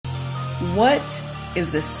What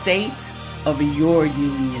is the state of your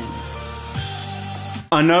union?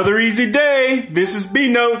 Another easy day. This is B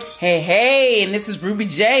Notes. Hey, and this is Ruby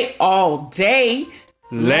J all day.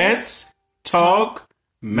 Let's talk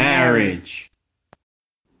marriage.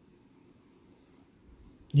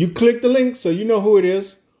 You click the link so you know who it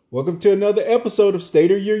is. Welcome to another episode of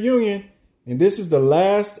State of Your Union. And this is the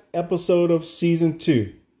last episode of season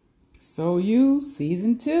 2.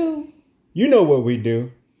 Season 2. You know what we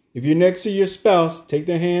do. If you're next to your spouse, take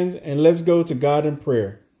their hands and let's go to God in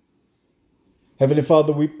prayer. Heavenly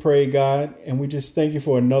Father, we pray, God, and we just thank you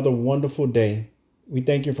for another wonderful day. We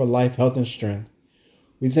thank you for life, health, and strength.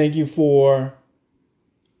 We thank you for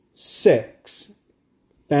sex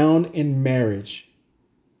found in marriage.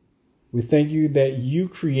 We thank you that you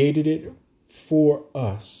created it for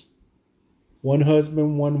us. One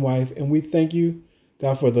husband, one wife. And we thank you,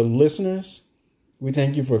 God, for the listeners. We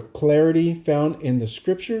thank you for clarity found in the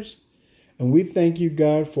scriptures. And we thank you,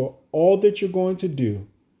 God, for all that you're going to do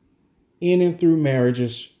in and through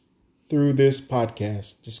marriages through this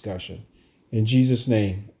podcast discussion. In Jesus'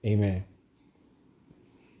 name, amen.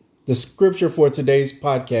 The scripture for today's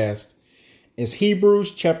podcast is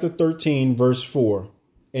Hebrews chapter 13, verse 4.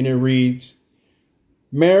 And it reads,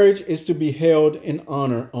 "Marriage is to be held in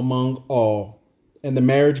honor among all, and the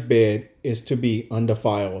marriage bed is to be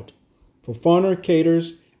undefiled. For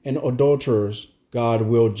fornicators and adulterers, God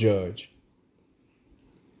will judge."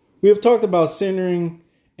 We have talked about centering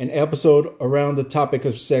an episode around the topic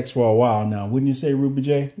of sex for a while now. Wouldn't you say, Ruby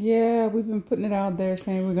J? Yeah, we've been putting it out there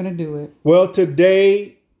saying we're going to do it. Well,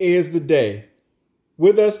 today is the day.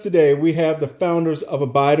 With us today, we have the founders of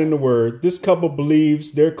Abide in the Word. This couple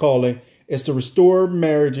believes their calling is to restore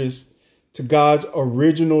marriages to God's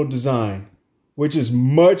original design, which is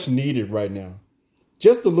much needed right now.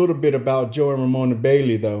 Just a little bit about Joe and Ramona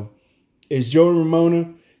Bailey, though. Is Joe and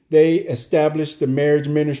Ramona, they established the marriage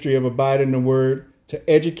ministry of Abide in the Word to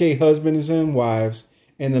educate husbands and wives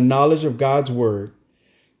in the knowledge of God's Word,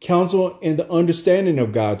 counsel in the understanding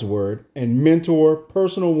of God's Word, and mentor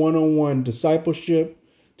personal one-on-one discipleship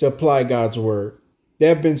to apply God's Word. They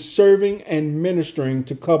have been serving and ministering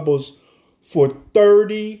to couples for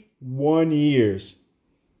 31 years.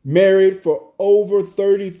 Married for over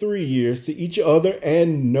 33 years to each other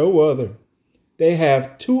and no other. They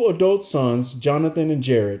have 2 adult sons, Jonathan and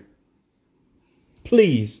Jared.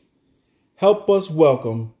 Please help us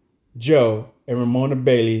welcome Joe and Ramona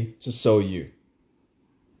Bailey to So You.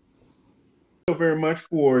 Thank you very much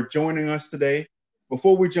for joining us today.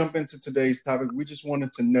 Before we jump into today's topic, we just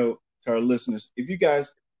wanted to note to our listeners, if you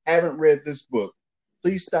guys haven't read this book,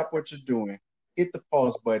 please stop what you're doing, hit the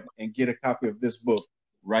pause button, and get a copy of this book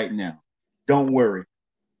right now. Don't worry.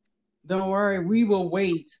 Don't worry, we will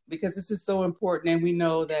wait because this is so important, and we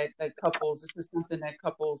know that couples, this is something that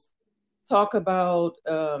couples talk about,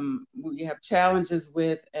 we have challenges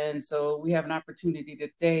with, and so we have an opportunity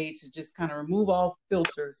today to just kind of remove all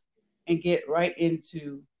filters and get right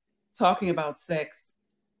into talking about sex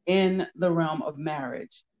in the realm of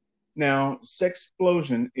marriage. Now,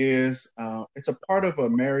 Sexplosion is it's a part of a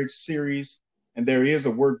marriage series, and there is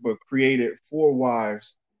a workbook created for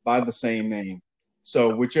wives by the same name.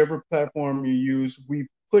 So whichever platform you use, we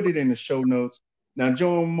put it in the show notes. Now,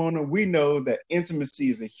 Joe and Mona, we know that intimacy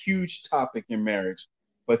is a huge topic in marriage,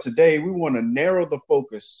 but today we want to narrow the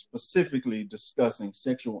focus, specifically discussing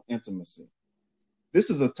sexual intimacy. This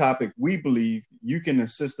is a topic we believe you can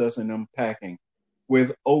assist us in unpacking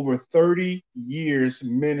with over 30 years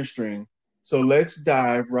ministering. So let's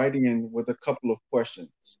dive right in with a couple of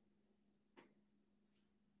questions.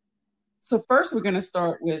 So first, we're going to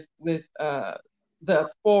start with the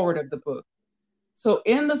forward of the book. So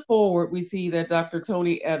in the forward, we see that Dr.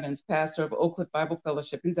 Tony Evans, pastor of Oak Cliff Bible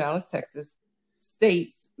Fellowship in Dallas, Texas,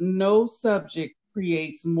 states no subject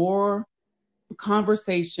creates more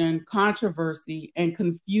conversation, controversy, and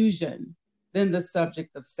confusion than the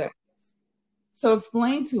subject of sex. So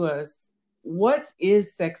explain to us, what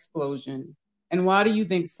is sexplosion, and why do you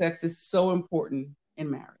think sex is so important in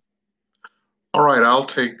marriage? All right, I'll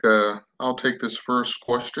take this first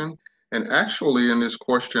question. And actually, in this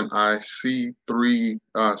question, I see 3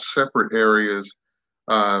 separate areas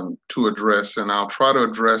to address, and I'll try to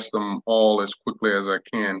address them all as quickly as I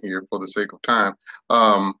can here for the sake of time.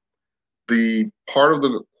 The part of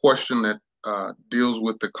the question that deals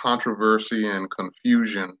with the controversy and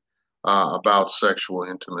confusion about sexual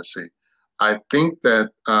intimacy, I think that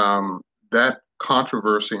that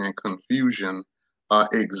controversy and confusion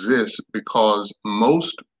exists because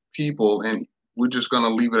most people, and we're just going to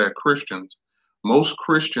leave it at Christians, most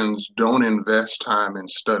Christians don't invest time in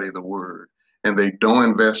study the word, and they don't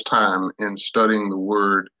invest time in studying the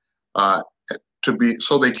word uh,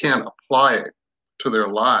 so they can't apply it to their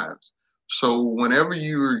lives. So whenever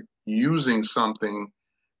you're using something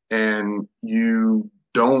and you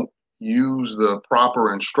don't use the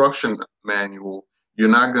proper instruction manual, you're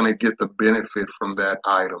not going to get the benefit from that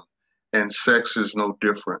item. And sex is no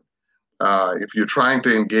different. If you're trying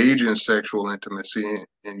to engage in sexual intimacy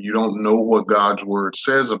and you don't know what God's word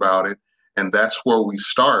says about it, and that's where we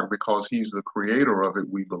start because he's the creator of it,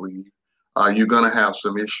 we believe, you're going to have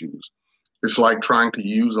some issues. It's like trying to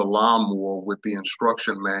use a lawnmower with the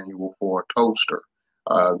instruction manual for a toaster.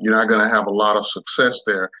 You're not going to have a lot of success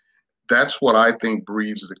there. That's what I think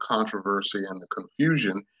breeds the controversy and the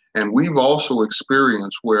confusion. And we've also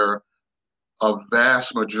experienced where a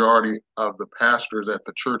vast majority of the pastors at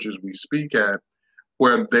the churches we speak at,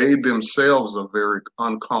 where they themselves are very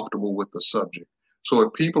uncomfortable with the subject. So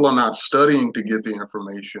if people are not studying to get the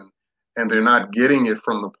information and they're not getting it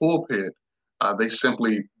from the pulpit, they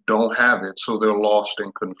simply don't have it. So they're lost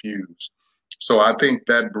and confused. So I think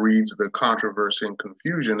that breeds the controversy and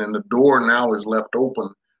confusion. And the door now is left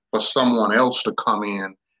open for someone else to come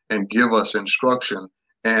in and give us instruction.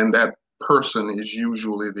 And that person is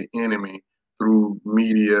usually the enemy through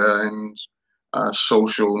media and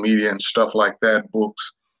social media and stuff like that,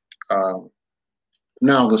 books.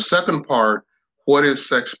 Now, the second part, what is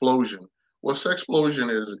sexplosion? Well,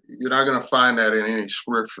 sexplosion is, you're not going to find that in any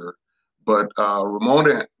scripture, but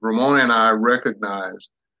Ramona and I recognize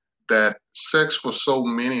that sex for so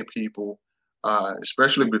many people,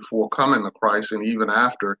 especially before coming to Christ and even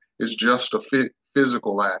after, is just a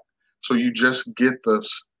physical act. So you just get the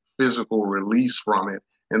physical release from it,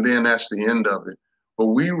 and then that's the end of it. But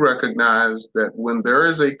we recognize that when there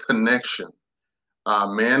is a connection,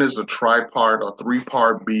 man is a tripart or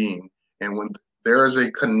three-part being, and when there is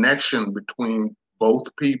a connection between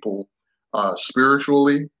both people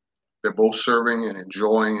spiritually, they're both serving and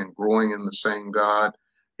enjoying and growing in the same God.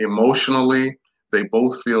 Emotionally, they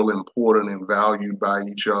both feel important and valued by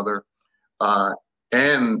each other.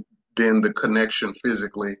 And then the connection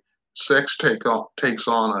physically, sex takes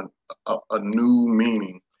on a new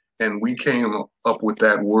meaning. And we came up with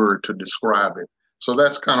that word to describe it. So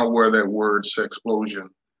that's kind of where that word sexplosion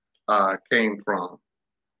came from.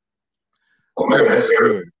 Oh, that's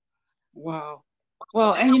good. Wow.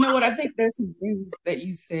 Well, and you know what? I think there's some things that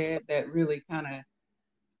you said that really kind of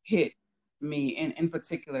hit me in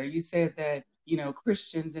particular. You said that,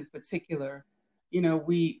 Christians in particular,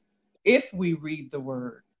 if we read the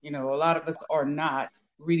word, a lot of us are not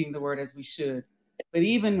reading the word as we should. But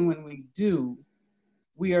even when we do,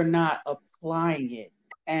 we are not applying it.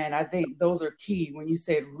 And I think those are key when you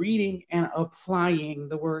said reading and applying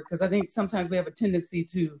the word, because I think sometimes we have a tendency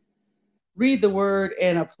to read the word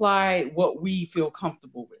and apply what we feel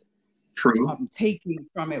comfortable with. True. Taking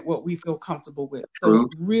from it what we feel comfortable with. True.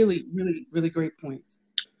 So really, really, really great points.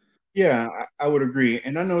 Yeah, I would agree.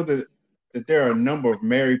 And I know that there are a number of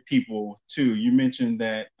married people too. You mentioned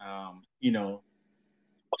that,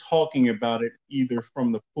 talking about it either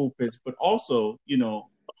from the pulpits, but also,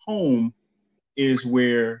 home is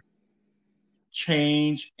where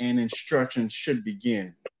change and instruction should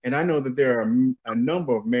begin. And I know that there are a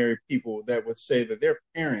number of married people that would say that their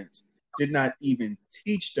parents did not even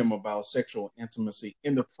teach them about sexual intimacy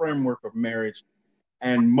in the framework of marriage.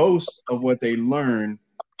 And most of what they learned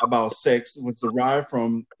about sex was derived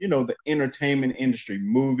from, the entertainment industry,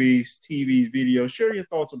 movies, TV, videos. Share your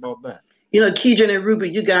thoughts about that. Keegan and Ruby,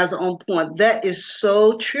 you guys are on point. That is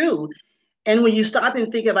so true. And when you stop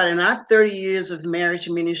and think about it, in our 30 years of marriage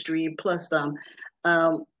ministry plus some,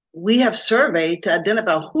 we have surveyed to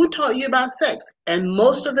identify who taught you about sex. And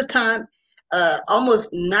most of the time,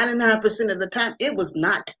 almost 99% of the time, it was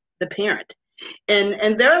not the parent.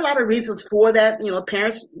 And there are a lot of reasons for that.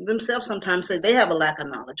 Parents themselves sometimes say they have a lack of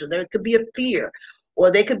knowledge, or there could be a fear, or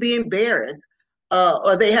they could be embarrassed,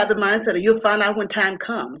 or they have the mindset of you'll find out when time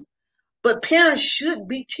comes. But parents should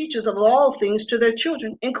be teachers of all things to their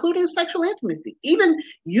children, including sexual intimacy. Even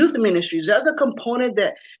youth ministries, there's a component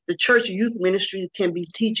that the church youth ministry can be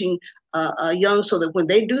teaching young so that when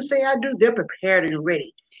they do say I do, they're prepared and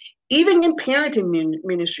ready. Even in parenting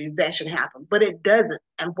ministries, that should happen, but it doesn't.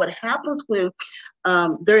 And what happens when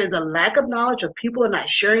there is a lack of knowledge, or people are not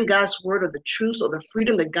sharing God's word or the truth or the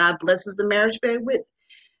freedom that God blesses the marriage bed with,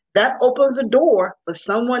 that opens the door for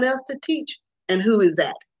someone else to teach. And who is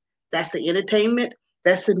that? That's the entertainment,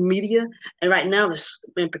 that's the media. And right now,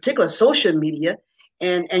 in particular, social media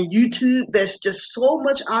and YouTube, there's just so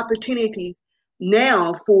much opportunities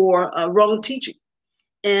now for wrong teaching.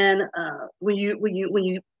 And when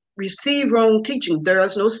you receive wrong teaching, there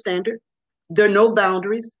is no standard, there are no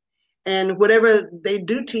boundaries. And whatever they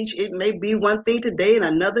do teach, it may be one thing today and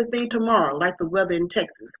another thing tomorrow, like the weather in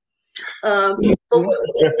Texas. But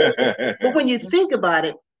when you think about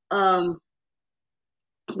it,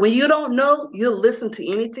 when you don't know, you'll listen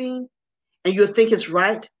to anything and you'll think it's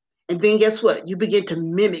right. And then guess what? You begin to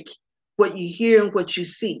mimic what you hear and what you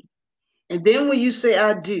see. And then when you say,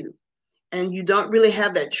 I do, and you don't really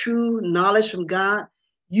have that true knowledge from God,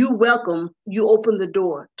 you open the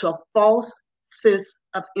door to a false sense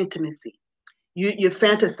of intimacy. You're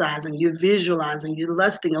fantasizing, you're visualizing, you're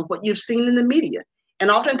lusting of what you've seen in the media. And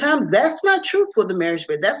oftentimes that's not true for the marriage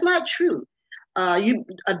bed. That's not true. You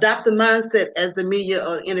adopt the mindset, as the media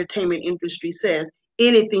or entertainment industry says,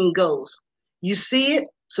 anything goes. You see it,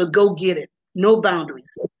 so go get it. No boundaries.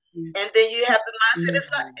 And then you have the mindset,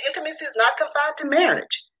 it's not, intimacy is not confined to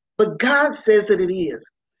marriage, but God says that it is.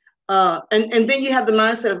 And then you have the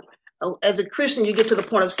mindset of, as a Christian, you get to the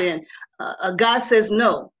point of saying, God says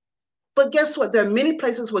no. But guess what? There are many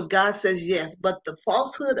places where God says yes, but the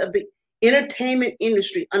falsehood of the entertainment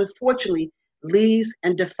industry, unfortunately, leads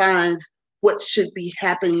and defines what should be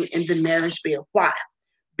happening in the marriage bed. Why?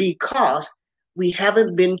 Because we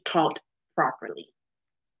haven't been taught properly.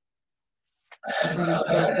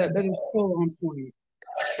 That is so on point.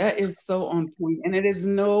 That is so on point. And it is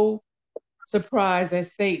no surprise that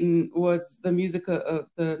Satan was the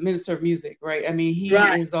the minister of music, right? I mean, he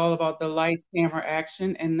is all about the lights, camera,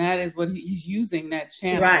 action, and that is what he's using that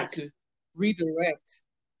channel to redirect.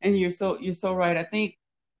 And you're so right. I think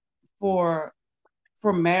for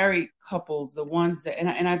married couples, the ones that,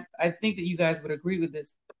 and I think that you guys would agree with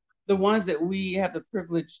this, the ones that we have the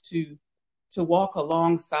privilege to walk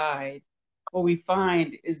alongside, what we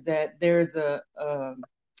find is that there's a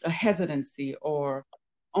hesitancy or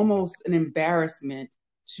almost an embarrassment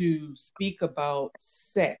to speak about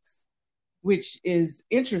sex, which is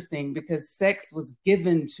interesting because sex was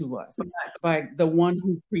given to us by the one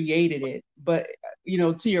who created it. But,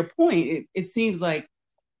 to your point, it seems like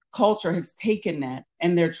culture has taken that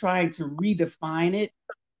and they're trying to redefine it,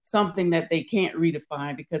 something that they can't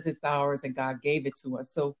redefine because it's ours and God gave it to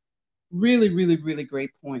us. So really, really, really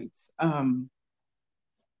great points.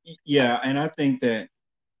 Yeah, and I think that,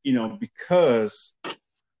 because,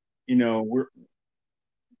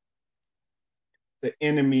 the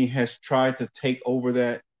enemy has tried to take over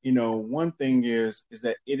that, one thing is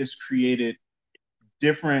that it has created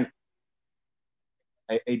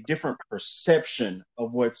a different perception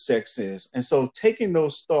of what sex is. And so taking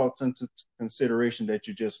those thoughts into consideration that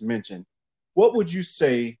you just mentioned, what would you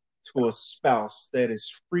say to a spouse that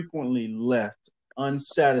is frequently left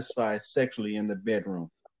unsatisfied sexually in the bedroom?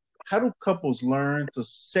 How do couples learn to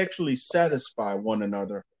sexually satisfy one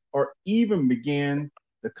another or even begin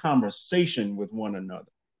the conversation with one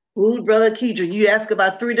another? Ooh, Brother Keidron, you asked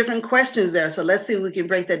about 3 different questions there. So let's see if we can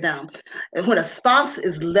break that down. And when a spouse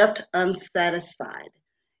is left unsatisfied,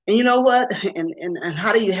 and you know what? And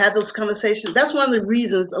how do you have those conversations? That's one of the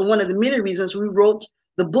reasons, or one of the many reasons we wrote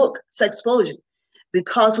the book, Sexplosion,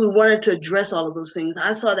 because we wanted to address all of those things.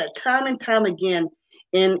 I saw that time and time again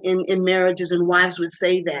in marriages, and wives would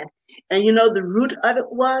say that. And the root of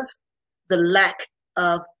it was the lack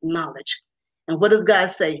of knowledge. And what does God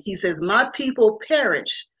say? He says, my people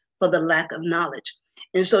perish for the lack of knowledge.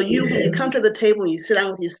 And so when you come to the table and you sit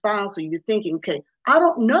down with your spouse, or you're thinking, okay, I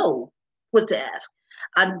don't know what to ask.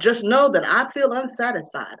 I just know that I feel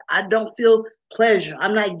unsatisfied. I don't feel pleasure.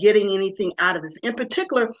 I'm not getting anything out of this, in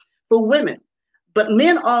particular for women. But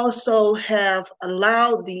men also have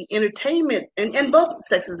allowed the entertainment, and both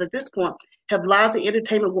sexes at this point have allowed the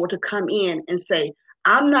entertainment world to come in and say,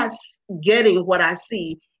 I'm not getting what I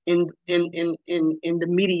see in the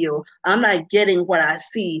media. I'm not getting what I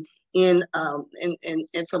see in from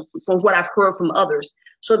what I've heard from others.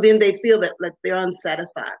 So then they feel that like they're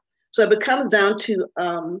unsatisfied. So it becomes down to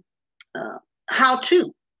how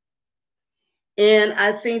to. And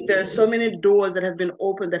I think there are so many doors that have been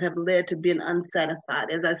opened that have led to being unsatisfied.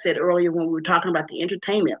 As I said earlier, when we were talking about the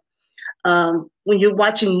entertainment, when you're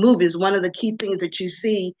watching movies, one of the key things that you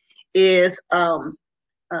see is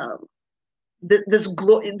this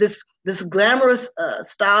glamorous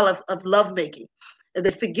style of lovemaking. And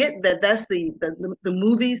they forget that that's the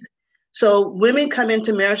movies. So women come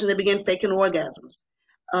into marriage and they begin faking orgasms.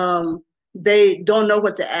 They don't know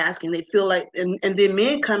what to ask, and they feel like, and then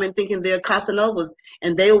men come in thinking they're Casanovas,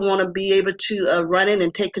 and they want to be able to run in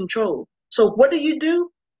and take control. So what do?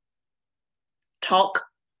 Talk,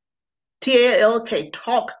 T-A-L-K,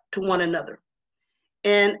 talk to one another,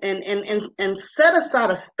 and set aside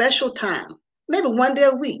a special time, maybe one day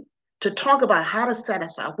a week, to talk about how to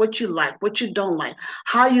satisfy, what you like, what you don't like,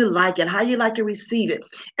 how you like it, how you like to receive it.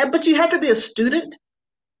 But you have to be a student.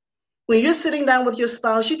 When you're sitting down with your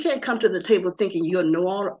spouse, you can't come to the table thinking you're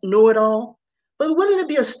know it all. But wouldn't it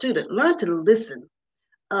be a student? Learn to listen.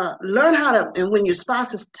 Learn how to, and when your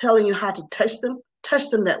spouse is telling you how to touch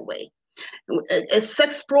them that way. It's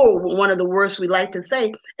explore, one of the words we like to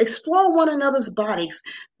say. Explore one another's bodies.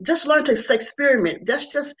 Just learn to experiment.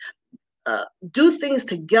 Just do things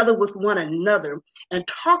together with one another and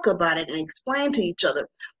talk about it and explain to each other.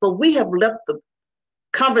 But we have left the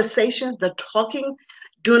conversation, the talking,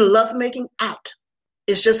 doing lovemaking out.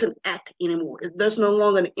 It's just an act anymore. There's no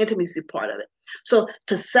longer an intimacy part of it. So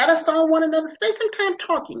to satisfy one another, spend some time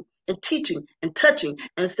talking and teaching and touching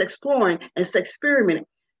and exploring and experimenting.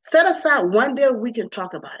 Set aside one day a week and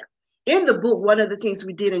talk about it. In the book, one of the things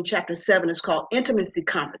we did in chapter 7 is called Intimacy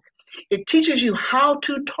Conference. It teaches you how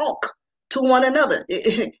to talk to one another.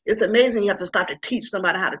 It's amazing you have to start to teach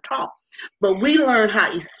somebody how to talk. But we learn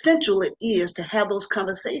how essential it is to have those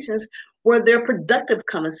conversations where they're productive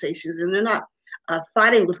conversations and they're not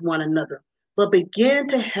fighting with one another. But begin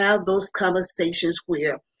to have those conversations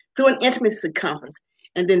where, through an intimacy conference,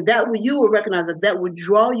 and then you will recognize that will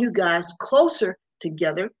draw you guys closer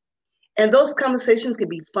together. And those conversations can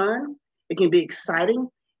be fun, it can be exciting,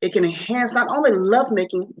 it can enhance not only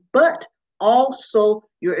lovemaking, but also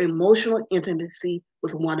your emotional intimacy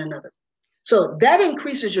with one another. So that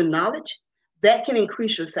increases your knowledge, that can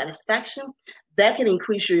increase your satisfaction, that can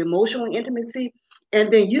increase your emotional intimacy,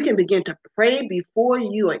 and then you can begin to pray before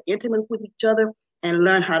you are intimate with each other and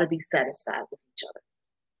learn how to be satisfied with each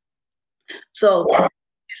other. So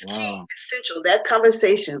it's key, essential, that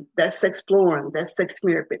conversation, that's exploring, that's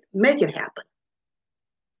experiment, make it happen.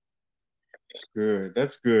 That's good.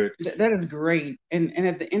 That's good. That is great. And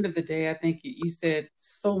at the end of the day, I think you said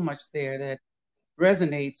so much there that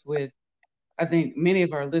resonates with, I think, many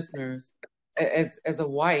of our listeners as a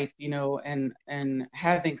wife, and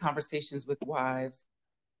having conversations with wives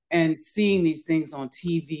and seeing these things on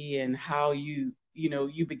TV and how you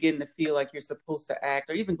begin to feel like you're supposed to act,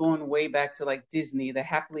 or even going way back to like Disney, the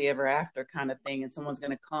happily ever after kind of thing, and someone's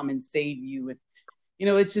going to come and save you. And,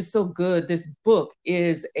 it's just so good. This book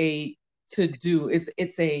is a to-do.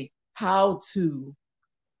 It's a how to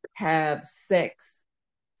have sex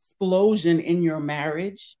explosion in your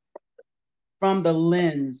marriage from the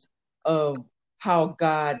lens of how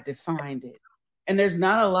God defined it. And there's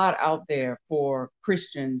not a lot out there for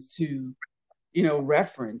Christians to,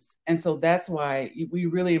 reference. And so that's why we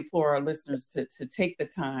really implore our listeners to take the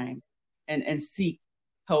time and seek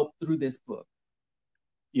help through this book.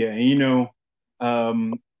 Yeah.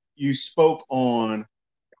 And, you spoke on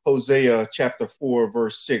Hosea chapter 4,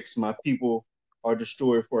 verse 6. My people are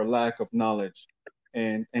destroyed for a lack of knowledge.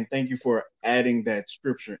 And thank you for adding that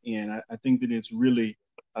scripture in. I think that it's really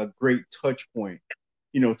a great touch point.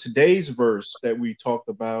 Today's verse that we talked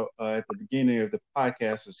about at the beginning of the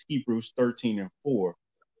podcast is Hebrews 13:4.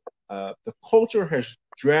 The culture has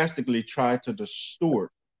drastically tried to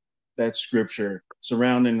distort that scripture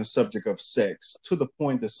surrounding the subject of sex to the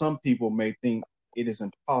point that some people may think it is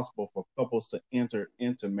impossible for couples to enter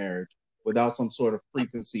into marriage without some sort of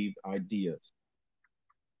preconceived ideas.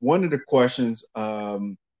 One of the questions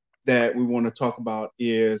that we want to talk about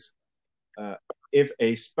is if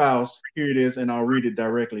a spouse, here it is, and I'll read it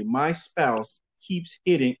directly. My spouse keeps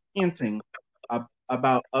hinting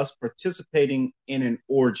about us participating in an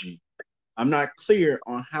orgy. I'm not clear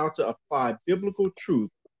on how to apply biblical truth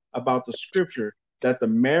about the scripture that the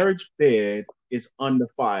marriage bed is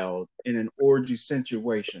undefiled in an orgy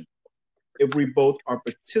situation if we both are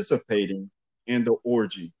participating in the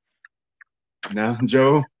orgy. Now,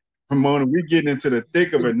 Joe, Ramona, we're getting into the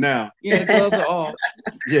thick of it now. Yeah, the gloves are off.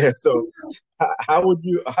 Yeah. So, how would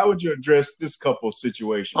you address this couple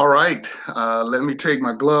situation? All right. Let me take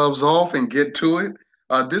my gloves off and get to it.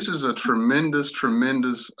 This is a tremendous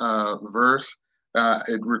verse.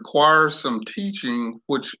 It requires some teaching,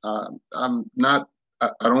 which I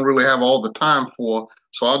don't really have all the time for.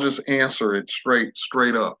 So I'll just answer it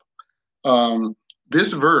straight up.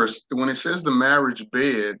 This verse, when it says the marriage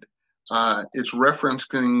bed, it's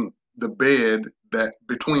referencing the bed that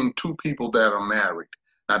between two people that are married.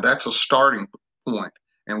 Now that's a starting point.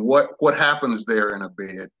 And what happens there in a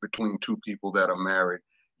bed between two people that are married?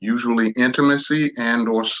 Usually intimacy and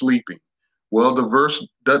or sleeping. Well, the verse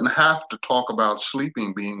doesn't have to talk about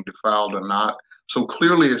sleeping being defiled or not. So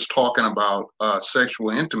clearly it's talking about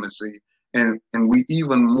sexual intimacy. And we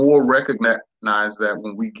even more recognize that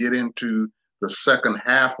when we get into the second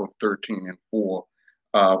half of 13:4,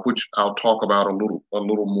 which I'll talk about a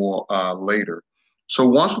little more later. So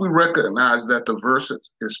once we recognize that the verse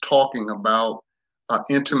is talking about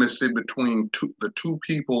intimacy between the two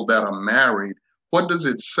people that are married, what does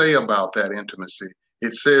it say about that intimacy?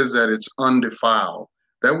 it says that it's undefiled.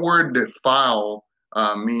 That word defile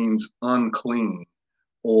means unclean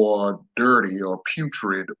or dirty or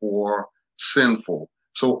putrid or sinful.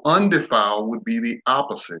 So undefiled would be the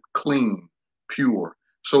opposite, clean, pure.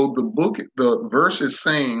 So the verse is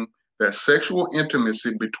saying that sexual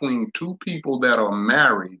intimacy between two people that are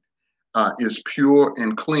married is pure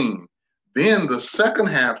and clean. Then the second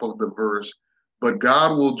half of the verse, but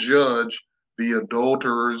God will judge the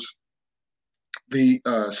adulterers, the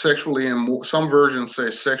sexually immoral. Some versions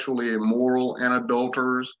say sexually immoral and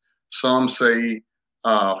adulterers. Some say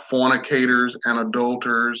fornicators and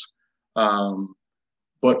adulterers.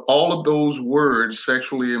 But all of those words,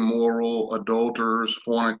 sexually immoral, adulterers,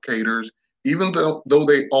 fornicators, even though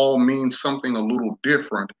they all mean something a little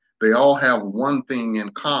different, they all have one thing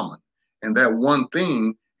in common. And that one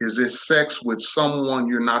thing is this sex with someone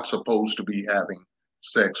you're not supposed to be having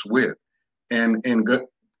sex with. And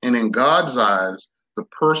in God's eyes, the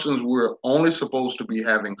persons we're only supposed to be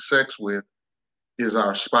having sex with is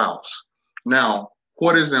our spouse. Now,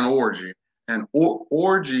 what is an orgy? An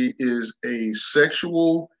orgy is a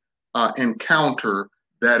sexual encounter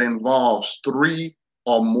that involves 3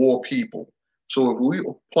 or more people. So if we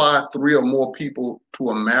apply 3 or more people to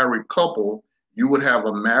a married couple, you would have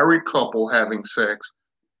a married couple having sex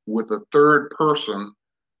with a third person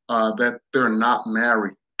that they're not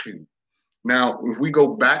married to. Now, if we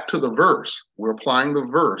go back to the verse, we're applying the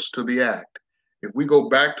verse to the act. If we go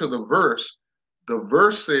back to the verse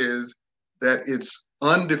says that it's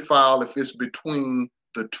undefiled if it's between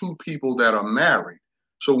the 2 people that are married.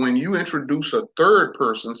 So when you introduce a third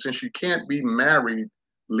person, since you can't be married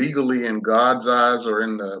legally in God's eyes or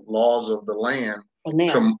in the laws of the land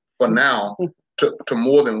for now to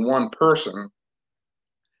more than one person,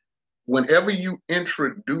 whenever you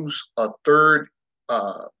introduce a third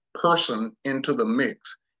person into the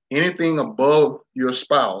mix, anything above your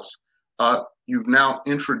spouse, you've now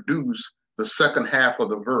introduced the second half of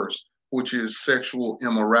the verse, which is sexual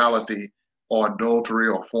immorality or adultery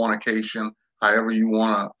or fornication, however you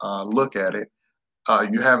want to look at it.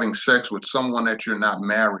 You're having sex with someone that you're not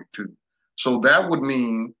married to. So that would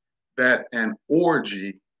mean that an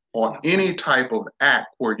orgy or any type of act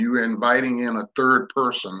where you're inviting in a third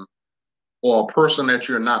person or a person that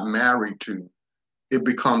you're not married to, it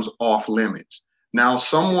becomes off limits. Now,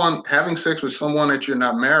 having sex with someone that you're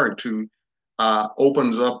not married to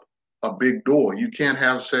opens up a big door. You can't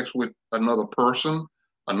have sex with another person,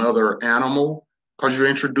 another animal, because you're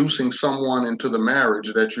introducing someone into the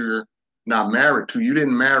marriage that you're not married to. You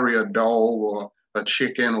didn't marry a dog or a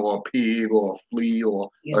chicken or a pig or a flea or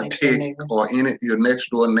a tick or your next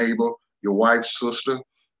door neighbor, your wife's sister.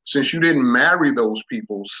 Since you didn't marry those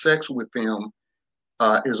people, sex with them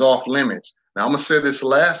is off limits. Now, I'm going to say this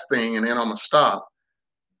last thing and then I'm going to stop.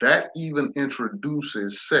 That even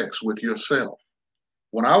introduces sex with yourself.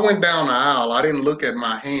 When I went down the aisle, I didn't look at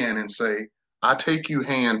my hand and say, I take you,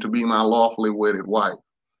 hand, to be my lawfully wedded wife.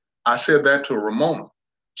 I said that to Ramona.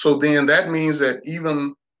 So then that means that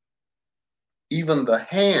even the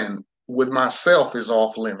hand with myself is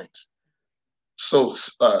off limits. So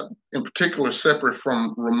in particular, separate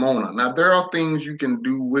from Ramona. Now, there are things you can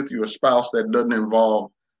do with your spouse that doesn't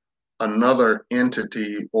involve another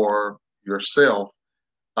entity or yourself,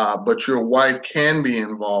 but your wife can be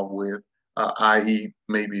involved with, i.e.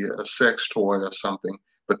 maybe a sex toy or something.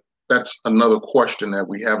 But that's another question that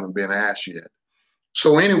we haven't been asked yet.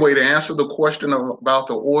 So anyway, to answer the question about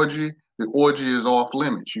the orgy is off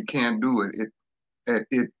limits. You can't do it.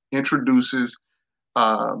 It introduces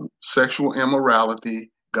sexual immorality.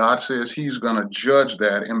 God says he's going to judge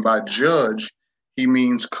that. And by judge, he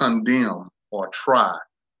means condemn or try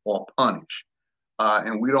or punish.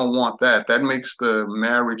 And we don't want that. That makes the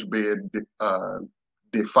marriage bed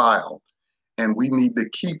defiled. And we need to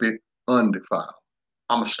keep it undefiled.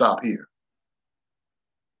 I'm going to stop here.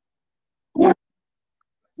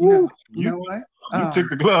 You know what? You took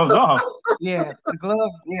the gloves off. Yeah, the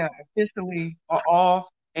gloves, officially are off.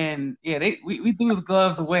 And we threw the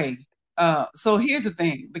gloves away. So here's the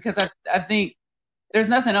thing, because I think there's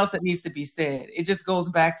nothing else that needs to be said. It just goes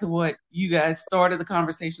back to what you guys started the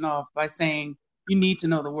conversation off by saying you need to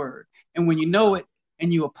know the word. And when you know it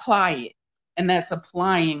and you apply it, and that's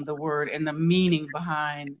applying the word and the meaning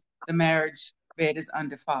behind the marriage bed is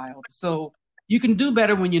undefiled. So you can do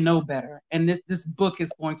better when you know better. And this book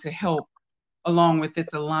is going to help, along with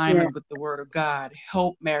its alignment with the word of God,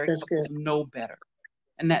 help married couples know better.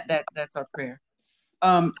 And that's our prayer.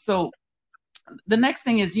 So the next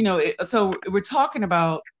thing is, so we're talking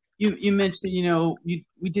about, you mentioned,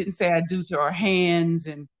 we didn't say I do to our hands,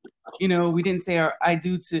 and, we didn't say I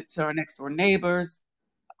do to our next door neighbors,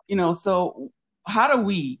 so how do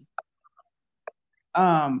we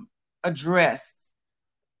address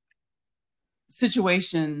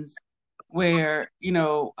situations where,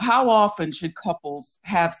 how often should couples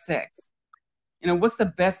have sex? What's the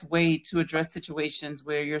best way to address situations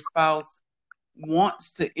where your spouse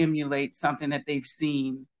wants to emulate something that they've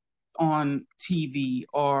seen on TV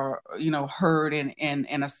or, heard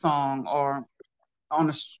in a song or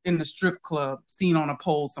in the strip club, seen on a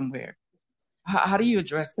pole somewhere? How do you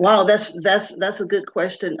address that? Wow, that's a good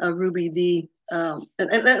question, Ruby. And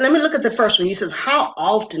let me look at the first one. He says, how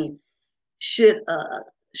often should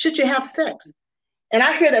you have sex? And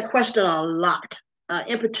I hear that question a lot,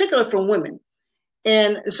 in particular from women.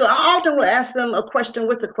 And so I often will ask them a question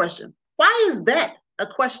with a question. Why is that a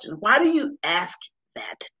question? Why do you ask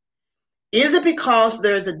that? Is it because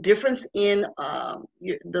there's a difference in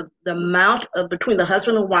the amount of between the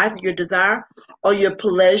husband and wife, your desire or your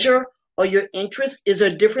pleasure or your interest? Is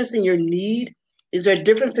there a difference in your need? Is there a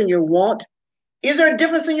difference in your want? Is there a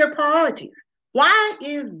difference in your priorities? Why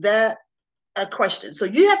is that a question? So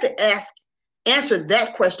you have to answer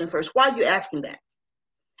that question first. Why are you asking that?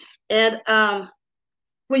 And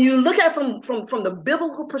when you look at it from the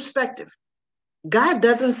biblical perspective, God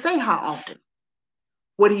doesn't say how often.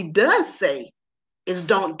 What he does say is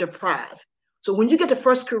don't deprive. So when you get to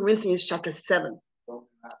 1 Corinthians chapter 7,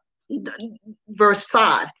 verse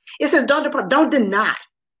 5, it says don't deprive, don't deny.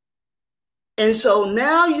 And so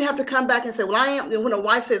now you have to come back and say, well, when a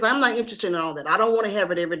wife says, I'm not interested in all that. I don't want to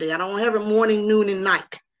have it every day. I don't want to have it morning, noon, and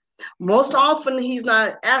night. Most often he's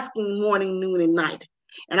not asking morning, noon, and night.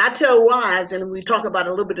 And I tell wives, and we talk about it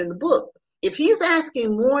a little bit in the book, if he's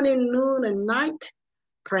asking morning, noon, and night,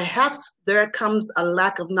 perhaps there comes a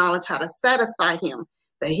lack of knowledge how to satisfy him,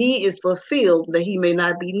 that he is fulfilled, that he may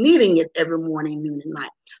not be needing it every morning, noon, and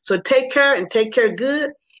night. So take care and take care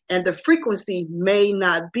good, and the frequency may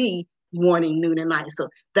not be morning, noon, and night. So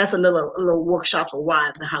that's another little workshop for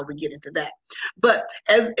wives and how we get into that. But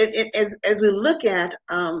as we look at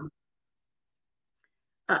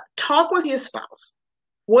talk with your spouse,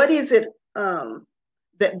 what is it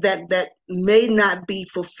that may not be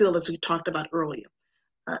fulfilled, as we talked about earlier?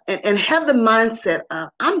 And have the mindset of,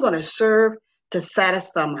 I'm going to serve to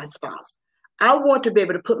satisfy my spouse. I want to be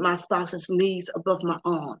able to put my spouse's needs above my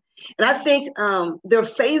own. And I think there are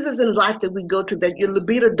phases in life that we go to that your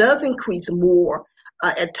libido does increase more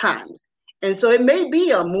at times. And so it may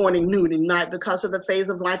be a morning, noon, and night because of the phase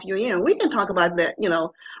of life you're in. We can talk about that,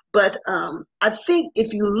 But I think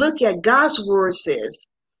if you look at God's word says,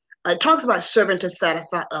 it talks about serving to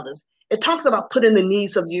satisfy others. It talks about putting the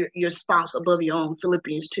needs of your spouse above your own,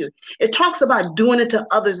 Philippians 2. It talks about doing it to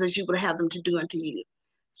others as you would have them to do unto you.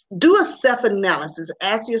 Do a self-analysis.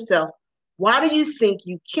 Ask yourself, why do you think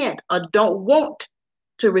you can't or don't want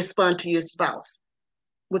to respond to your spouse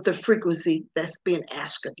with the frequency that's being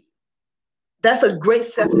asked of you? That's a great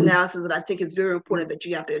self-analysis that I think is very important that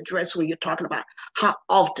you have to address when you're talking about how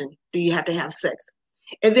often do you have to have sex.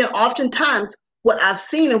 And then oftentimes, what I've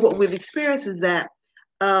seen and what we've experienced is that,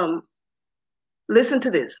 listen to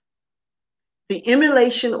this, the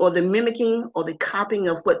emulation or the mimicking or the copying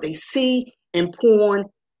of what they see in porn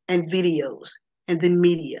and videos and the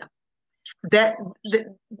media, that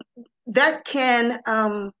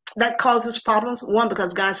causes problems. One,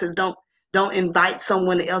 because God says don't invite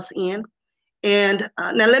someone else in. And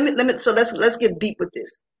now let's get deep with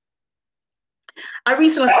this. I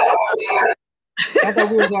recently I thought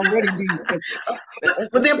we was already deep.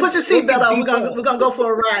 But then put your seatbelt on. We're gonna go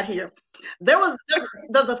for a ride here. There's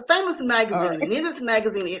a famous magazine, right. And in this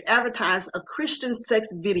magazine, it advertised a Christian sex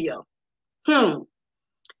video.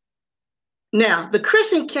 Now, the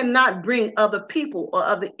Christian cannot bring other people or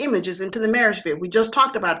other images into the marriage bed. We just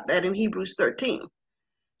talked about that in Hebrews 13.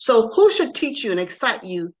 So who should teach you and excite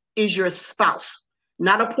you is your spouse.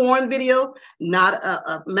 Not a porn video, not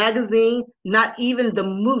a magazine, not even the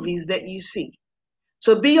movies that you see.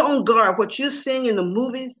 So be on guard. What you're seeing in the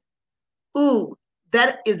movies,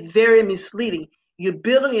 that is very misleading. You're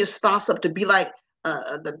building your spouse up to be like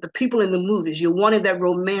the people in the movies. You're wanting that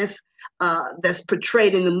romance that's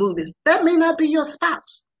portrayed in the movies. That may not be your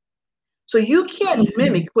spouse. So you can't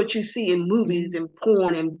mimic what you see in movies and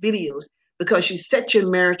porn and videos because you set your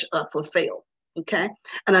marriage up for fail. Okay?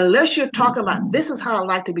 And unless you're talking about, this is how I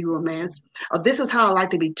like to be romanced, or this is how I like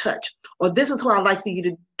to be touched, or this is how I like for you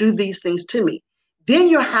to do these things to me, then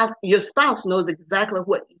your spouse knows exactly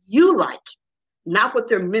what you like, not what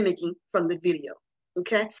they're mimicking from the video.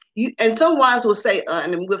 Okay? And some wives will say,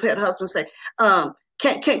 and we've had husbands say,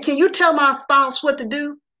 can you tell my spouse what to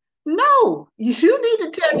do? No, you need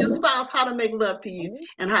to tell your spouse how to make love to you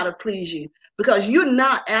and how to please you, because you're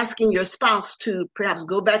not asking your spouse to perhaps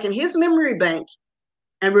go back in his memory bank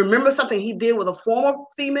and remember something he did with a former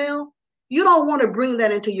female. You don't want to bring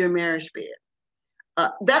that into your marriage bed.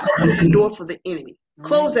 That opens the door for the enemy.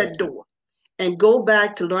 Close that door and go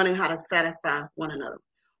back to learning how to satisfy one another.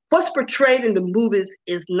 What's portrayed in the movies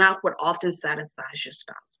is not what often satisfies your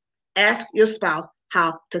spouse. Ask your spouse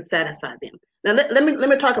how to satisfy them. Now, let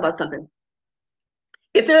me talk about something.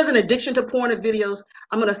 If there's an addiction to porn and videos,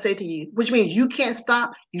 I'm going to say to you, which means you can't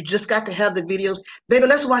stop. You just got to have the videos. Baby,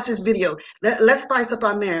 let's watch this video. Let's spice up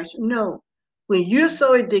our marriage. No. When you're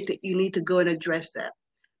so addicted, you need to go and address that,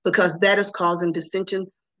 because that is causing dissension.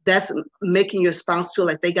 That's making your spouse feel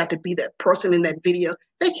like they got to be that person in that video.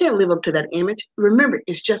 They can't live up to that image. Remember,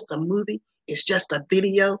 it's just a movie. It's just a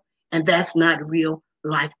video. And that's not real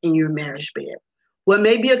life in your marriage bed. What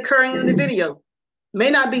may be occurring in the video may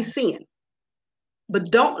not be sin,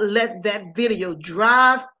 but don't let that video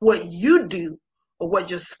drive what you do or what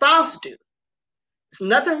your spouse do. There's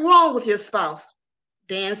nothing wrong with your spouse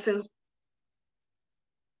dancing,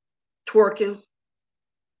 twerking,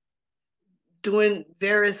 doing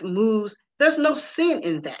various moves. There's no sin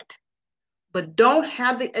in that. But don't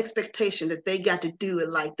have the expectation that they got to do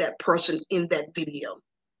it like that person in that video.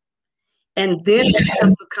 And then it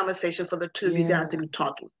becomes a conversation for the two of you guys to be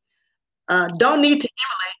talking. Don't need to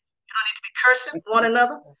emulate. You don't need to be cursing one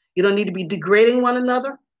another. You don't need to be degrading one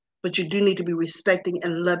another. But you do need to be respecting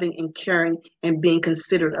and loving and caring and being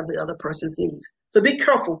considerate of the other person's needs. So be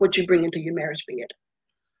careful what you bring into your marriage bed.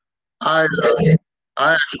 I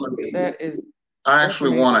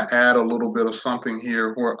actually want to add a little bit of something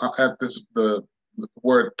here where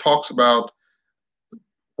where it talks about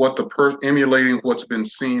what emulating what's been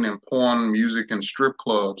seen in porn, music, and strip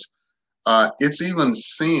clubs. It's even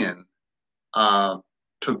sin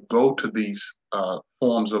to go to these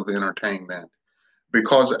forms of entertainment,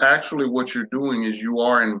 because actually what you're doing is you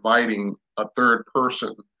are inviting a third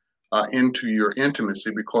person into your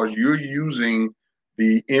intimacy, because you're using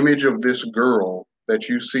the image of this girl that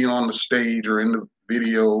you see on the stage or in the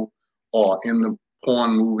video or in the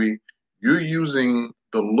porn movie. You're using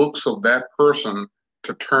the looks of that person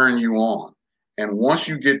to turn you on. And once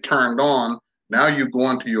you get turned on, now you're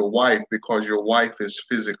going to your wife because your wife is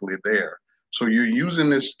physically there. So you're using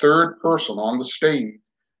this third person on the stage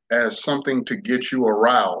as something to get you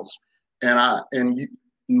aroused.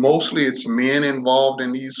 Mostly it's men involved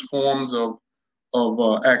in these forms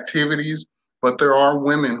of activities, but there are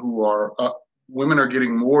women who are women are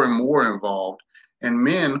getting more and more involved. And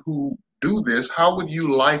men who do this, how would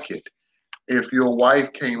you like it if your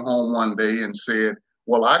wife came home one day and said,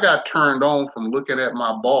 well, I got turned on from looking at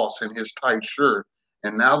my boss in his tight shirt,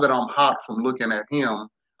 and now that I'm hot from looking at him,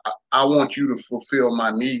 I want you to fulfill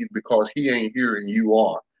my needs because he ain't here and you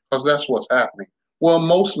are, because that's what's happening. Well,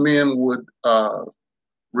 most men would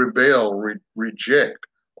rebel, reject,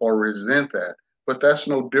 or resent that. But that's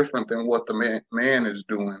no different than what the man is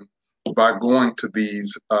doing by going to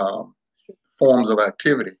these forms of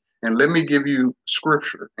activity. And let me give you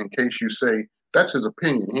scripture in case you say, that's his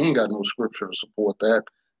opinion. He ain't got no scripture to support that.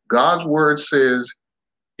 God's word says,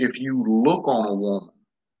 if you look on a woman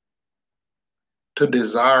to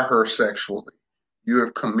desire her sexually, you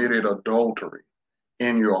have committed adultery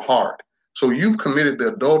in your heart. So you've committed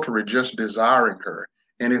the adultery just desiring her.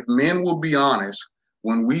 And if men will be honest,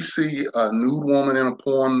 when we see a nude woman in a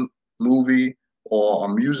porn movie or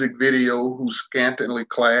a music video who's scantily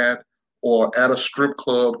clad, or at a strip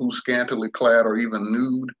club who's scantily clad or even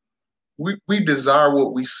nude, we desire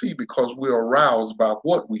what we see because we're aroused by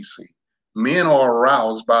what we see. Men are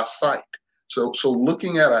aroused by sight. So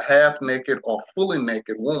looking at a half-naked or fully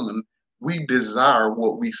naked woman, we desire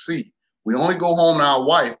what we see. We only go home to our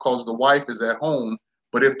wife because the wife is at home.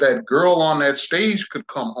 But if that girl on that stage could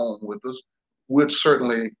come home with us, we'd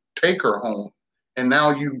certainly take her home. And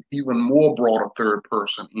now you've even more brought a third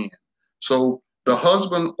person in. So the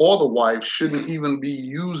husband or the wife shouldn't even be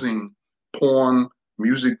using porn,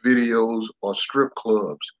 music videos, or strip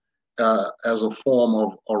clubs as a form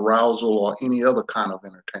of arousal or any other kind of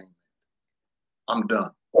entertainment. I'm done.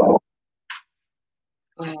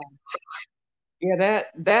 Yeah,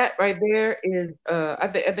 that right there is I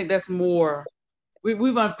think that's more.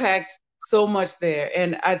 We've unpacked so much there,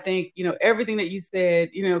 and I think everything that you said,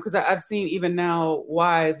 because I've seen even now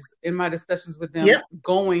wives in my discussions with them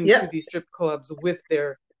going to these strip clubs with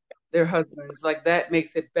their husbands. Like, that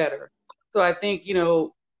makes it better. So I think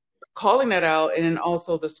calling that out, and then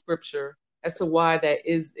also the scripture as to why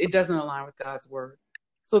it doesn't align with God's word.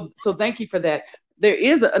 So thank you for that. There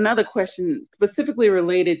is another question specifically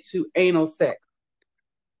related to anal sex.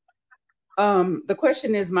 The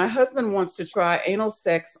question is, my husband wants to try anal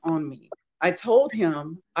sex on me. I told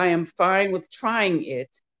him I am fine with trying it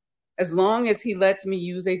as long as he lets me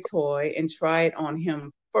use a toy and try it on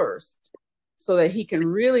him first so that he can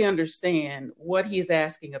really understand what he is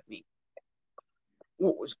asking of me.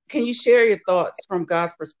 Can you share your thoughts from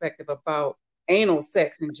God's perspective about anal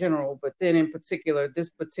sex in general, but then in particular, this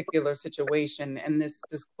particular situation and this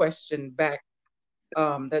question back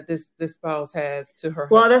that this spouse has to her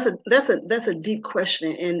Well, husband? that's a deep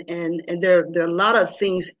question, and there are a lot of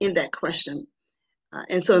things in that question.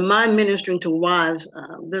 And so in my ministering to wives,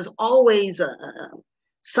 there's always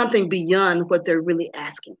something beyond what they're really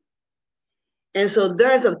asking. And so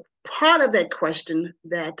there's a part of that question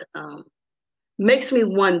that makes me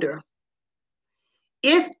wonder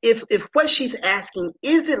if what she's asking,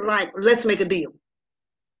 is it like, let's make a deal?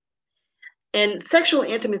 And sexual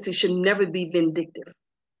intimacy should never be vindictive.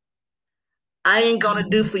 I ain't gonna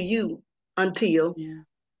do for you until,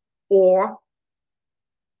 or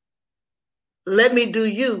let me do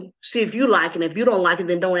you, see if you like it. If you don't like it,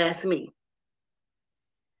 then don't ask me.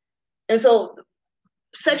 And so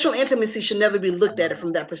sexual intimacy should never be looked at it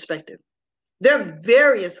from that perspective. There are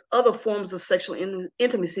various other forms of sexual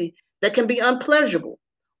intimacy that can be unpleasurable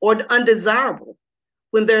or undesirable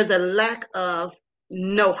when there's a lack of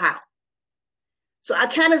know-how. So I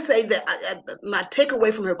kind of say that my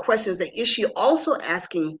takeaway from her question is that, is she also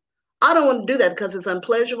asking, I don't want to do that because it's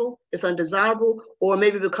unpleasurable, it's undesirable, or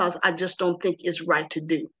maybe because I just don't think it's right to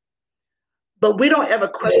do. But we don't ever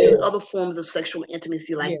question other forms of sexual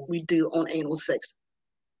intimacy like we do on anal sex.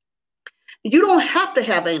 You don't have to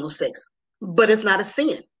have anal sex, but it's not a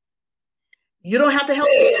sin. You don't have to help.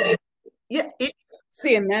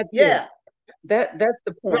 See, and that's that's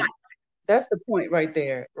the point. Right. That's the point right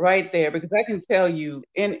there, because I can tell you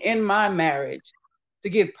in my marriage, to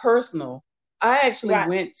get personal, I actually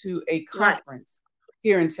went to a conference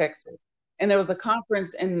here in Texas, and there was a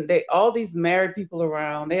conference, and all these married people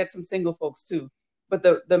around. They had some single folks too, but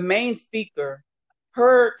the main speaker,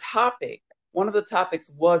 her topic, one of the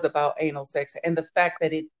topics was about anal sex and the fact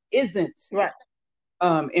that it isn't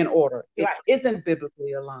in order. It isn't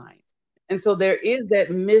biblically aligned, and so there is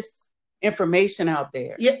that misinformation out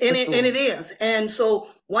there. Yeah, and it is. And so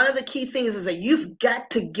one of the key things is that you've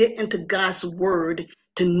got to get into God's word,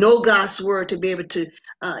 to know God's word, to be able to,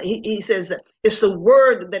 he says that it's the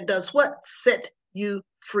word that does what? Set you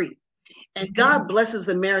free. And God blesses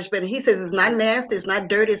the marriage bed. And he says it's not nasty, it's not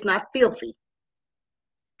dirty, it's not filthy.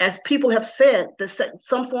 As people have said,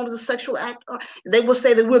 some forms of sexual act, they will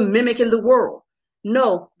say that we're mimicking the world.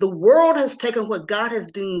 No, the world has taken what God has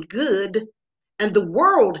deemed good, and the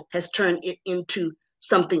world has turned it into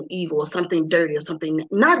something evil or something dirty or something,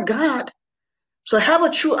 not God. So have a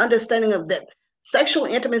true understanding of that. Sexual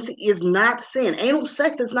intimacy is not sin. Anal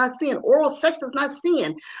sex is not sin. Oral sex is not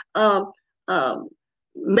sin.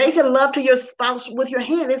 Making love to your spouse with your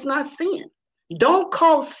hand is not sin. Don't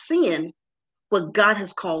call sin what God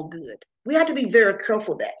has called good. We have to be very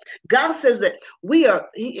careful of that. God says that we are,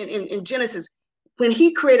 in Genesis, when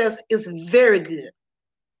he created us, is very good.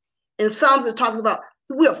 In Psalms, it talks about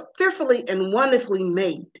we are fearfully and wonderfully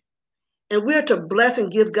made. And we're to bless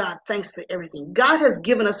and give God thanks for everything. God has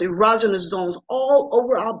given us erogenous zones all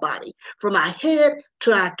over our body, from our head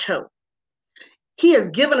to our toe. He has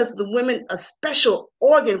given us, the women, a special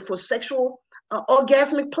organ for sexual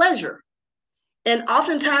orgasmic pleasure. And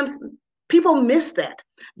oftentimes, people miss that.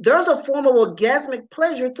 There's a form of orgasmic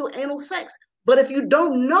pleasure through anal sex. But if you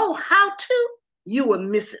don't know how to, you will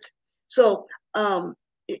miss it. So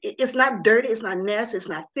it's not dirty, it's not nasty, it's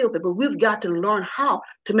not filthy, but we've got to learn how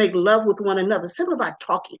to make love with one another simply by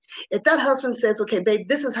talking. If that husband says, okay, babe,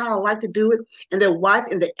 this is how I like to do it, and their wife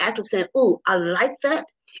and the actor saying, oh, I like that.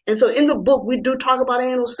 And so in the book, we do talk about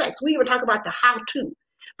anal sex. We even talk about the how-to,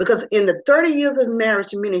 because in the 30 years of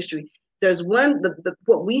marriage ministry, there's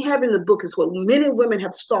what we have in the book is what many women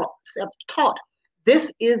have taught.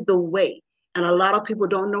 This is the way. And a lot of people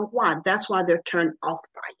don't know why. That's why they're turned off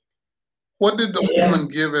by it. What did the woman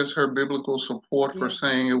give as her biblical support for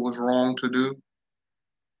saying it was wrong to do?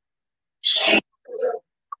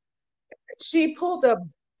 She pulled up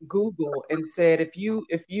Google and said, if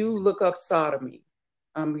you look up sodomy,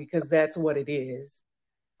 because that's what it is.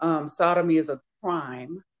 Sodomy is a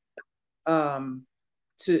crime. And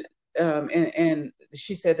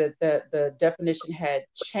she said that the definition had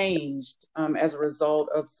changed as a result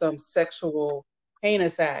of some sexual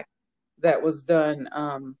heinous act that was done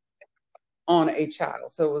on a child.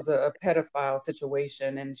 So it was a pedophile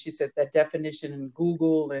situation. And she said that definition in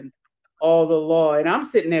Google and all the law. And I'm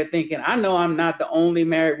sitting there thinking, I know I'm not the only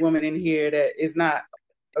married woman in here that is not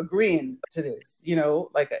agreeing to this,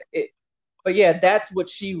 like But yeah, that's what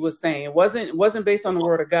she was saying. It wasn't based on the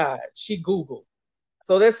word of God. She Googled.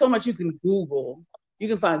 So there's so much you can Google. You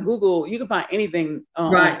can find anything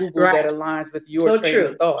on Google that aligns with your train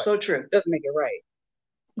of thought. So true. Doesn't make it right.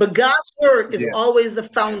 But God's word is always the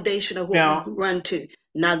foundation of what we run to.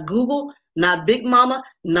 Not Google, not Big Mama,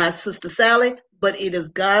 not Sister Sally, but it is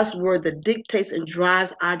God's word that dictates and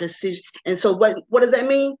drives our decision. And so what does that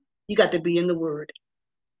mean? You got to be in the word.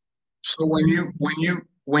 So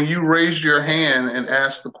when you raised your hand and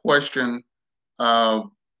asked the question,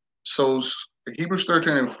 so Hebrews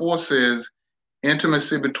 13:4 says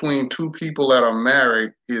intimacy between two people that are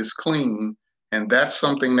married is clean, and that's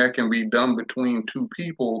something that can be done between two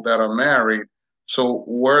people that are married. So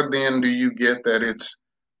where then do you get that it's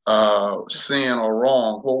sin or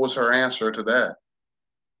wrong? What was her answer to that?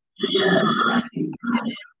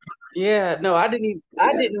 Yeah, no, I didn't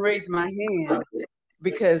raise my hand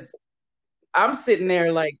because I'm sitting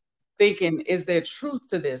there like thinking, is there truth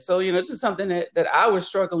to this? So, this is something that I was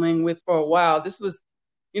struggling with for a while. This was,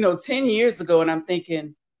 10 years ago. And I'm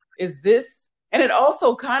thinking, is this, and it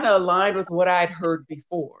also kind of aligned with what I'd heard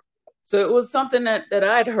before. So it was something that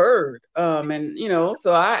I'd heard. And,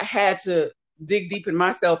 so I had to dig deep in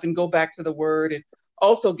myself and go back to the word and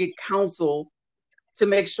also get counsel to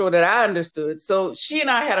make sure that I understood. So she and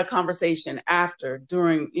I had a conversation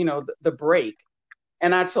during, the break.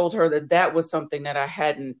 And I told her that was something that I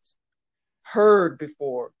hadn't heard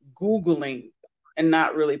before, Googling and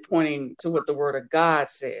not really pointing to what the word of God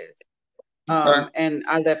says. And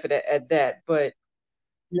I left it at that. But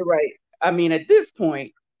you're right. I mean, at this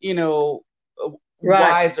point,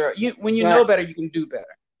 wiser. When you know better, you can do better.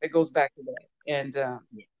 It goes back to that. And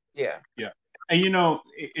yeah. And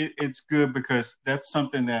it's good because that's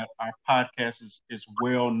something that our podcast is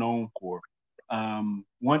well known for.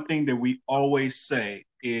 One thing that we always say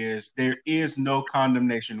is there is no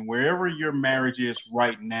condemnation. Wherever your marriage is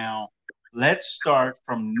right now, let's start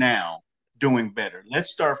from now doing better.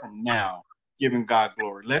 Let's start from now giving God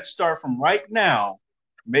glory. Let's start from right now,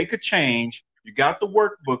 make a change. You got the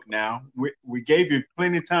workbook now. We gave you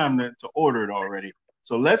plenty of time to order it already.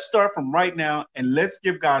 So let's start from right now and let's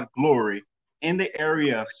give God glory in the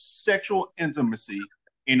area of sexual intimacy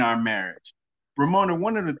in our marriage. Ramona,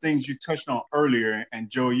 one of the things you touched on earlier, and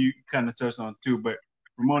Joe, you kind of touched on too, but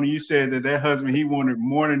Ramona, you said that husband, he wanted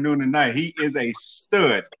morning, noon, and night. He is a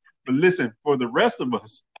stud. But listen, for the rest of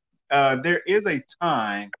us, there is a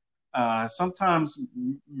time, sometimes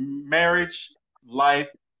marriage life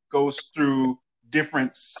goes through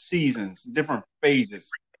different seasons, different phases,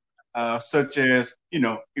 such as,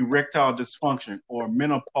 erectile dysfunction or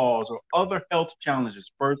menopause or other health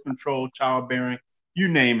challenges, birth control, childbearing, you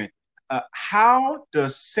name it. How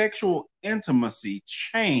does sexual intimacy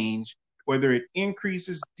change, whether it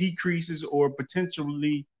increases, decreases, or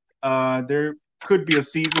potentially there could be a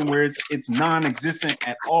season where it's non-existent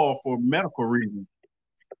at all for medical reasons?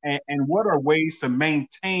 And what are ways to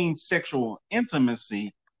maintain sexual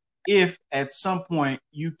intimacy if at some point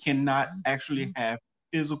you cannot actually have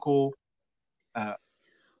physical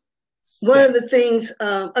One of the things,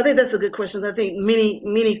 I think that's a good question. I think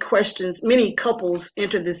many couples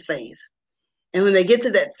enter this phase. And when they get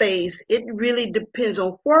to that phase, it really depends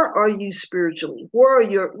on where are you spiritually? Where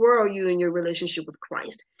are you in your relationship with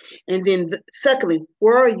Christ? And then secondly,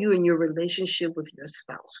 where are you in your relationship with your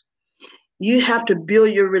spouse? You have to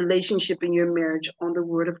build your relationship in your marriage on the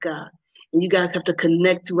word of God. And you guys have to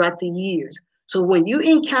connect throughout the years. So when you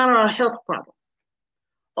encounter a health problem,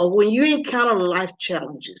 or when you encounter life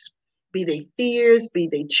challenges, be they fears, be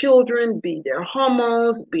they children, be their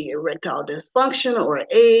hormones, be erectile dysfunction or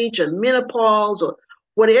age or menopause or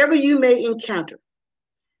whatever you may encounter,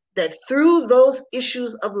 that through those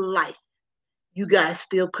issues of life, you guys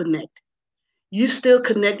still connect. You still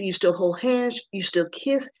connect, you still hold hands, you still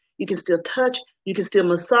kiss, you can still touch, you can still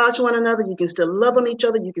massage one another, you can still love on each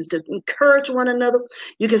other, you can still encourage one another,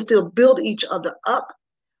 you can still build each other up.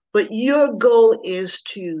 But your goal is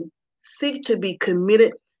to seek to be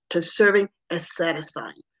committed to serving and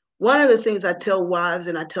satisfying. One of the things I tell wives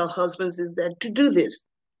and I tell husbands is that to do this,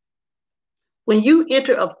 when you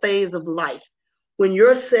enter a phase of life, when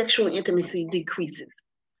your sexual intimacy decreases,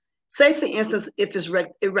 say for instance, if it's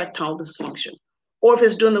erectile dysfunction, or if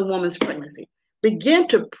it's during the woman's pregnancy, begin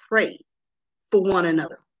to pray for one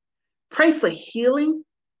another. Pray for healing,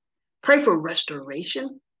 pray for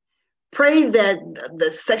restoration, pray that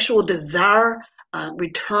the sexual desire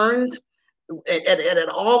returns at an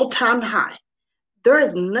all-time high. There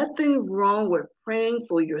is nothing wrong with praying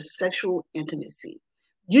for your sexual intimacy.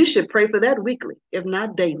 You should pray for that weekly, if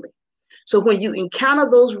not daily. So when you encounter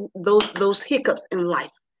those hiccups in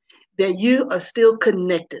life, that you are still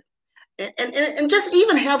connected and just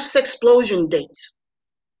even have sex explosion dates.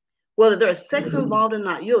 Whether there's sex involved or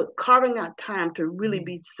not, you're carving out time to really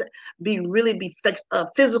be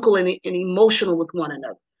physical and emotional with one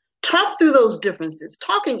another. Talk through those differences.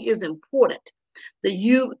 Talking is important. That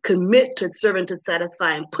you commit to serving to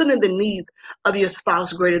satisfy and putting the needs of your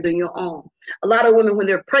spouse greater than your own. A lot of women, when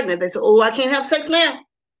they're pregnant, they say, "Oh, I can't have sex now.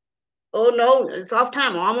 Oh no, it's off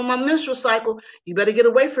time. Or I'm on my menstrual cycle. You better get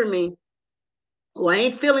away from me. Oh, I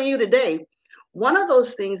ain't feeling you today." One of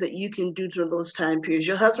those things that you can do to those time periods,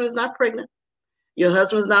 your husband's not pregnant, your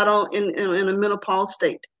husband's not in a menopause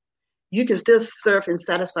state. You can still serve and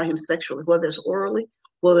satisfy him sexually, whether it's orally,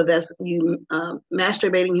 whether that's you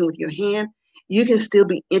masturbating him with your hand. You can still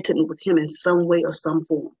be intimate with him in some way or some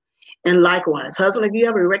form. And likewise, husband, if you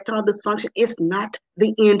have erectile dysfunction, it's not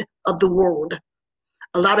the end of the world.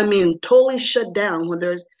 A lot of men totally shut down when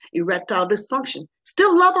there's erectile dysfunction.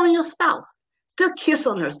 Still love on your spouse. Still kiss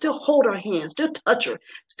on her. Still hold her hand. Still touch her.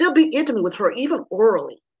 Still be intimate with her, even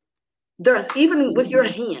orally. There's even with your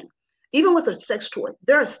hand, even with a sex toy,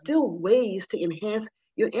 there are still ways to enhance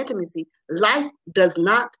your intimacy. Life does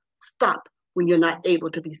not stop when you're not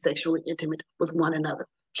able to be sexually intimate with one another.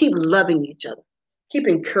 Keep loving each other. Keep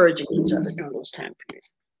encouraging each other during those time periods.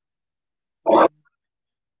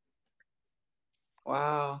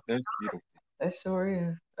 Wow. That's beautiful. That sure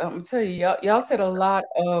is. I'm gonna tell you, y'all said a lot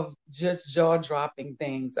of just jaw-dropping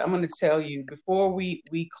things. I'm gonna tell you before we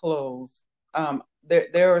close.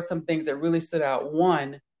 There are some things that really stood out.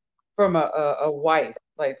 One, from a wife,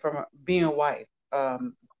 like being a wife,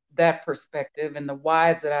 that perspective, and the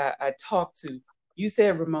wives that I talk to. You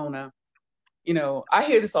said, Ramona, I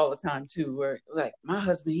hear this all the time too, where like my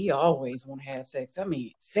husband, he always want to have sex. I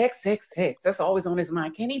mean, sex, sex, sex. That's always on his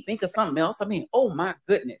mind. Can't he think of something else? I mean, oh my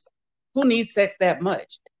goodness, who needs sex that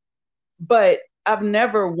much? But I've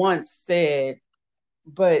never once said,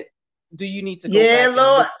 but do you need to go back and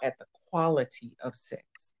look at the quality of sex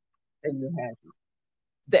that you're having?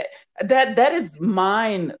 That is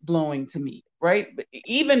mind blowing to me, right?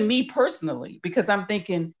 Even me personally, because I'm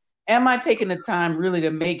thinking, am I taking the time really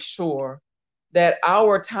to make sure that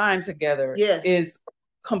our time together is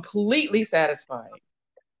completely satisfying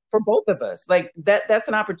for both of us? Like that's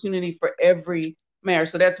an opportunity for every marriage.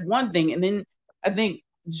 So that's one thing. And then I think,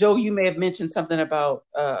 Joe, you may have mentioned something about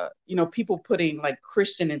people putting like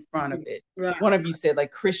Christian in front of it. Right. One of you said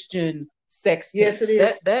like Christian sex tapes. Yes, it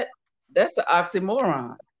is. That's an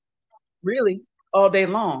oxymoron, really, all day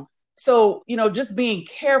long. So, just being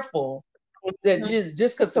careful that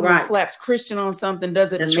just because someone slaps Christian on something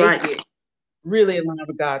doesn't make it really align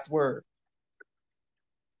with God's word.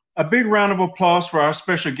 A big round of applause for our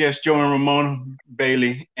special guest, Joe and Ramona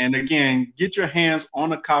Bailey. And again, get your hands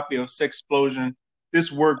on a copy of Sexplosion.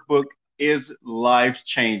 This workbook is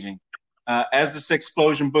life-changing. As the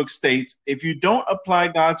Sexplosion book states, if you don't apply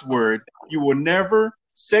God's word, you will never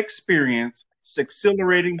experience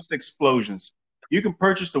sexhilarating explosions. You can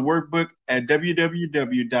purchase the workbook at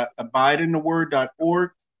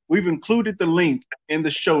www.abideintheword.org. We've included the link in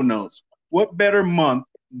the show notes. What better month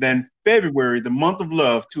than February, the month of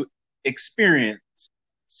love, to experience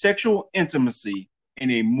sexual intimacy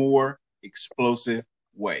in a more explosive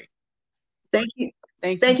way? Thank you.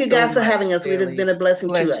 Thank you guys for having us. It has been a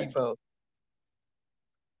blessing to us. Both.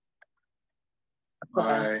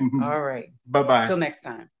 Bye. All right. Bye-bye. Until next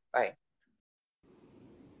time. Bye.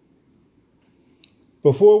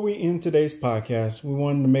 Before we end today's podcast, we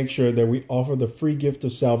wanted to make sure that we offer the free gift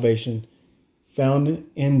of salvation found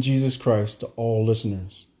in Jesus Christ to all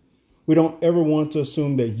listeners. We don't ever want to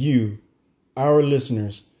assume that you, our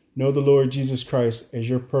listeners, know the Lord Jesus Christ as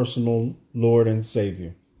your personal Lord and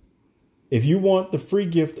Savior. If you want the free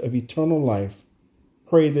gift of eternal life,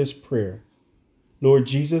 pray this prayer. Lord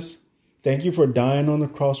Jesus, thank you for dying on the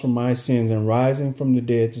cross for my sins and rising from the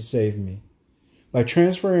dead to save me. By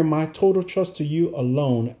transferring my total trust to you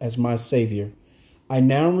alone as my Savior, I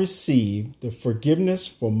now receive the forgiveness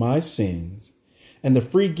for my sins and the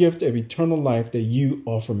free gift of eternal life that you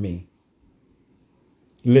offer me.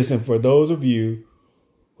 Listen, for those of you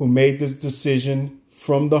who made this decision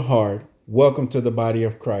from the heart, welcome to the body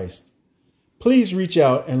of Christ. Please reach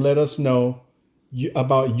out and let us know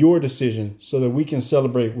about your decision so that we can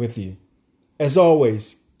celebrate with you. As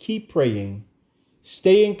always, keep praying,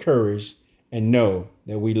 stay encouraged, and know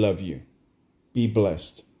that we love you. Be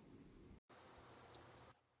blessed.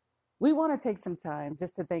 We want to take some time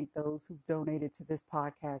just to thank those who've donated to this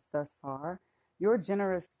podcast thus far. Your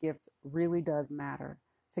generous gift really does matter.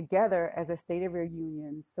 Together, as a State of Your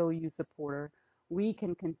Union SOU supporter, we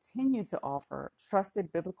can continue to offer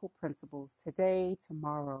trusted biblical principles today,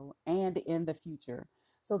 tomorrow, and in the future.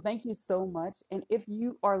 So thank you so much. And if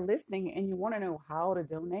you are listening and you want to know how to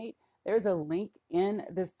donate, there's a link in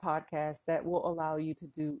this podcast that will allow you to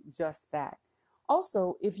do just that.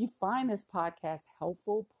 Also, if you find this podcast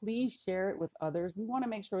helpful, please share it with others. We want to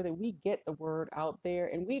make sure that we get the word out there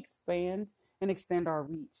and we expand and extend our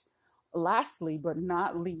reach. Lastly, but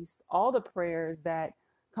not least, all the prayers that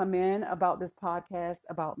come in about this podcast,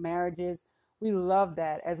 about marriages, we love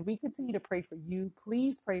that. As we continue to pray for you,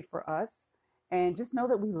 please pray for us. And just know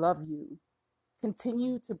that we love you.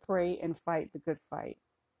 Continue to pray and fight the good fight.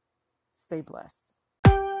 Stay blessed.